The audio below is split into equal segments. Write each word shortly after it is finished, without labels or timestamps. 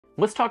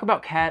Let's talk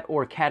about CAT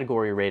or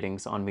category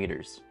ratings on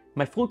meters.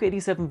 My Fluke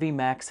 87V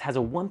Max has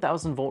a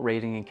 1000 volt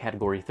rating in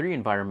category 3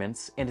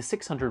 environments and a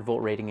 600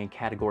 volt rating in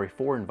category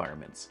 4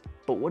 environments.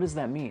 But what does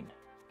that mean?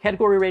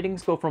 Category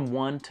ratings go from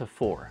 1 to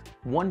 4,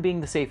 1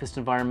 being the safest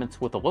environments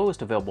with the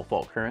lowest available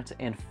fault current,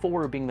 and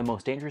 4 being the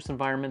most dangerous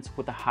environments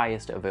with the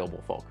highest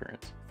available fault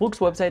current. Fluke's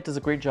website does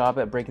a great job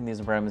at breaking these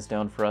environments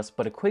down for us,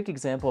 but a quick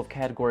example of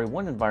category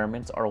 1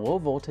 environments are low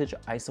voltage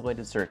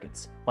isolated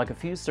circuits, like a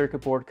fused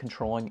circuit board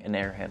controlling an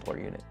air handler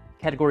unit.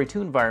 Category 2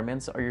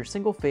 environments are your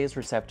single-phase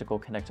receptacle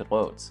connected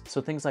loads,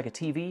 so things like a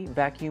TV,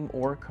 vacuum,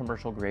 or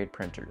commercial-grade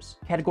printers.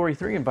 Category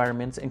 3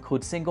 environments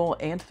include single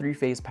and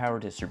three-phase power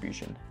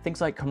distribution, things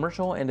like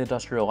commercial and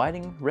industrial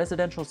lighting,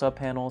 residential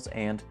subpanels,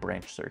 and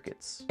branch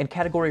circuits. And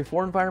Category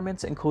 4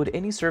 environments include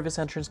any service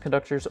entrance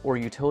conductors or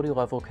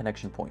utility-level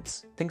connection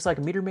points, things like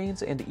meter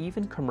mains and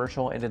even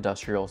commercial and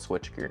industrial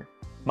switchgear.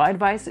 My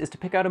advice is to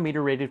pick out a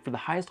meter rated for the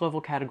highest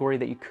level category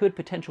that you could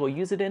potentially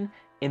use it in,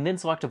 and then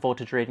select a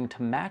voltage rating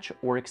to match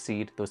or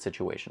exceed those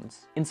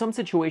situations. In some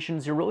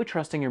situations, you're really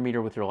trusting your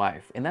meter with your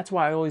life, and that's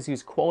why I always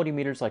use quality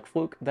meters like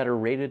Fluke that are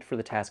rated for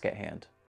the task at hand.